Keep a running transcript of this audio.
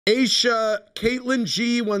Aesha, Caitlin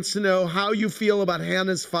G wants to know how you feel about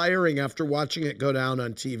Hannah's firing after watching it go down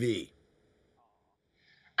on TV.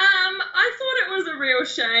 I thought it was a real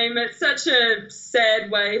shame. It's such a sad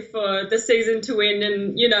way for the season to end,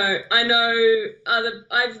 and I know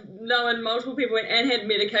I've known multiple people and had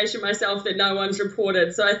medication myself that no one's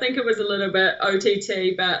reported. So I think it was a little bit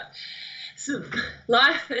OTT, but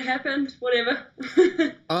life, it happened, whatever.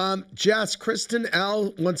 Jess, Kristen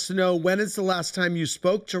L wants to know, when is the last time you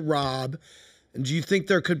spoke to Rob? And do you think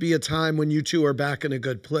there could be a time when you two are back in a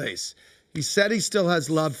good place? He said he still has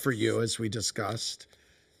love for you, as we discussed.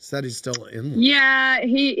 Said he's still in love. Yeah,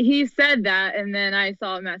 he said that. And then I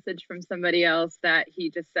saw a message from somebody else that he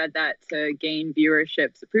just said that to gain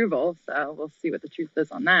viewership's approval. So we'll see what the truth is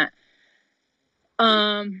on that.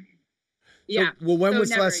 Yeah. Well, when was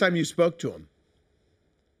the last time you spoke to him?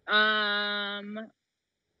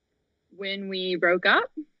 When we broke up.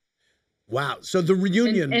 Wow. So the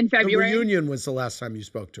reunion in February. The reunion was the last time you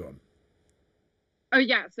spoke to him. Oh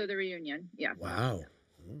yeah, so the reunion. Yeah. Wow.